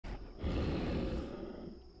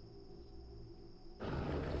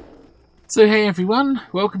So hey everyone,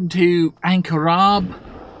 welcome to Ahn'Qiraj.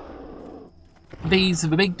 These are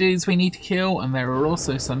the big dudes we need to kill, and there are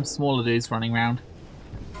also some smaller dudes running around.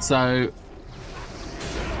 So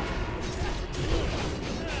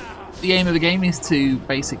the aim of the game is to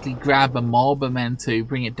basically grab a mob and then to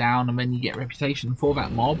bring it down, and then you get reputation for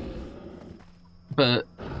that mob. But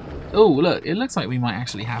oh look, it looks like we might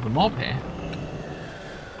actually have a mob here.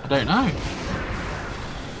 I don't know.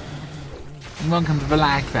 And welcome to the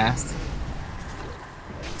lag fest.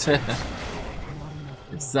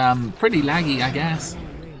 It's pretty laggy, I guess.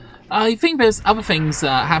 I think there's other things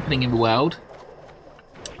happening in the world.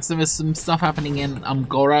 So there's some stuff happening in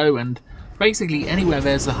Ahn'Qiraj, and basically anywhere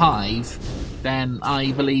there's a hive, then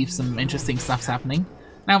I believe some interesting stuff's happening.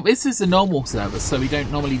 Now this is a normal server, so we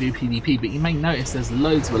don't normally do PvP, but you may notice there's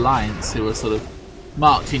loads of Alliance who are sort of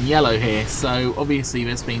marked in yellow here. So obviously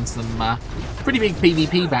there's been some pretty big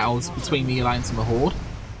PvP battles between the Alliance and the Horde.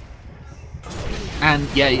 And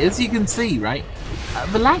yeah, as you can see, right,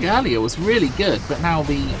 the lag earlier was really good, but now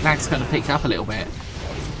the lag's kind of picked up a little bit.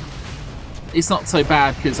 It's not so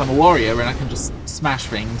bad because I'm a warrior and I can just smash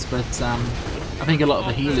things, but I think a lot of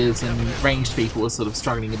the healers and ranged people are sort of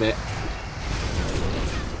struggling a bit.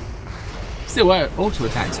 Still, auto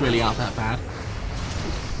attacks really aren't that bad.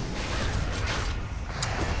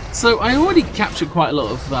 So I already captured quite a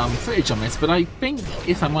lot of footage on this, but I think,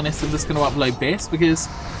 if I'm honest, I'm just going to upload this because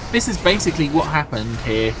this is basically what happened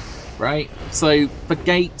here, right? So the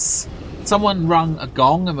gates, someone rung a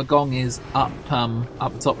gong, and the gong is up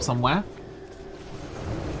top somewhere.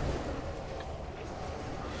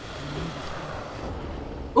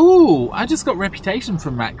 Ooh, I just got reputation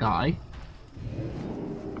from that guy.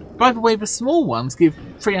 By the way, the small ones give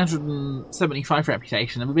 375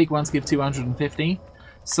 reputation, and the big ones give 250.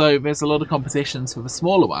 So there's a lot of competitions for the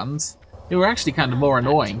smaller ones, who are actually kind of more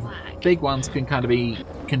annoying. Big ones can kind of be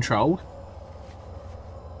controlled.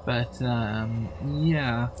 But,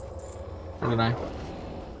 yeah. I don't know.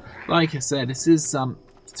 Like I said, this is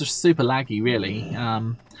just super laggy, really.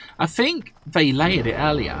 I think they layered it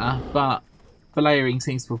earlier, but the layering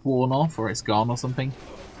seems to have worn off, or it's gone or something.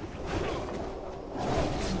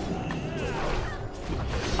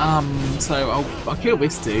 So I'll kill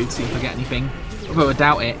this dude, see if I get anything. Although I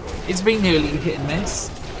doubt it. It's been nearly hit and miss.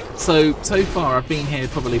 So far I've been here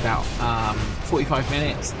probably about 45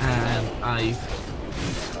 minutes, and I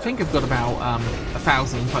think I've got about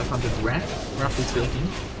 1,500 rep, roughly speaking.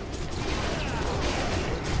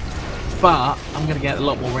 But I'm going to get a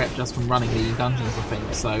lot more rep just from running the dungeons, I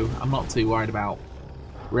think, so I'm not too worried about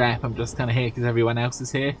rep. I'm just kind of here because everyone else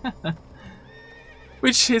is here.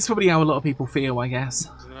 Which is probably how a lot of people feel, I guess.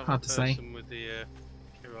 Hard to say. With the,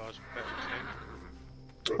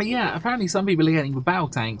 But yeah, apparently some people are getting the battle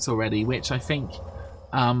tanks already, which I think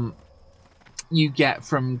you get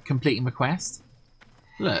from completing the quest.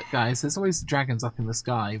 Look, guys, there's always dragons up in the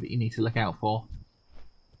sky that you need to look out for.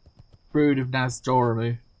 Brood of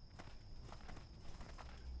Nazdoramu.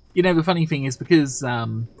 You know, the funny thing is, because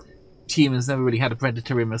humans never really had a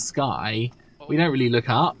predator in the sky, we don't really look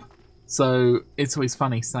up. So it's always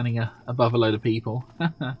funny standing above a load of people.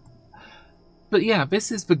 But yeah,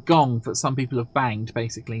 this is the gong that some people have banged,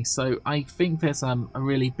 basically. So I think there's a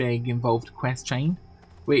really big involved quest chain,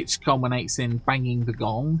 which culminates in banging the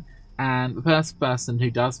gong. And the first person who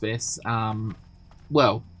does this,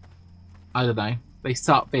 well, I don't know. They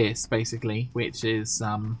start this, basically, which is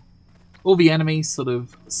all the enemies sort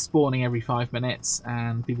of spawning every 5 minutes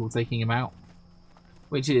and people taking them out.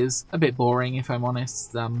 Which is a bit boring, if I'm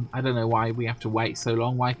honest. I don't know why we have to wait so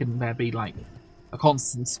long. Why couldn't there be, like, a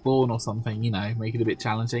constant spawn or something, you know, make it a bit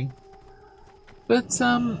challenging. But,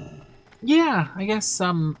 yeah, I guess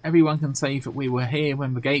everyone can say that we were here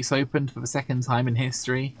when the gates opened for the second time in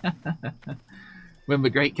history. When the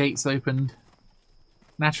great gates opened.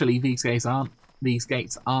 Naturally, these gates aren't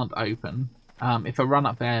open. If I run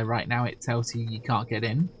up there right now, it tells you can't get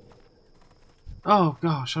in. Oh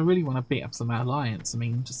gosh, I really want to beat up some Alliance. I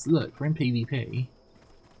mean, just look, we're in PvP.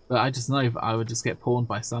 But I just know that I would just get pawned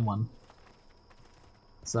by someone.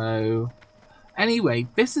 So, anyway,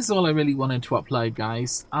 this is all I really wanted to upload,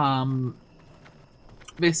 guys.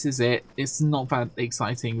 This is it. It's not that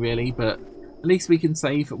exciting, really, but at least we can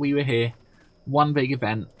say that we were here. One big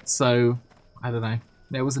event, so, I don't know.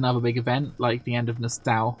 There was another big event, like the end of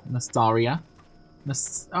Nostaria.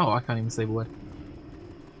 Oh, I can't even say the word.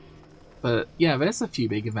 But yeah, there's a few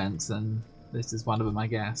big events, and this is one of them, I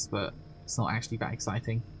guess, but it's not actually that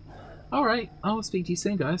exciting. Alright, I'll speak to you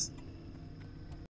soon, guys.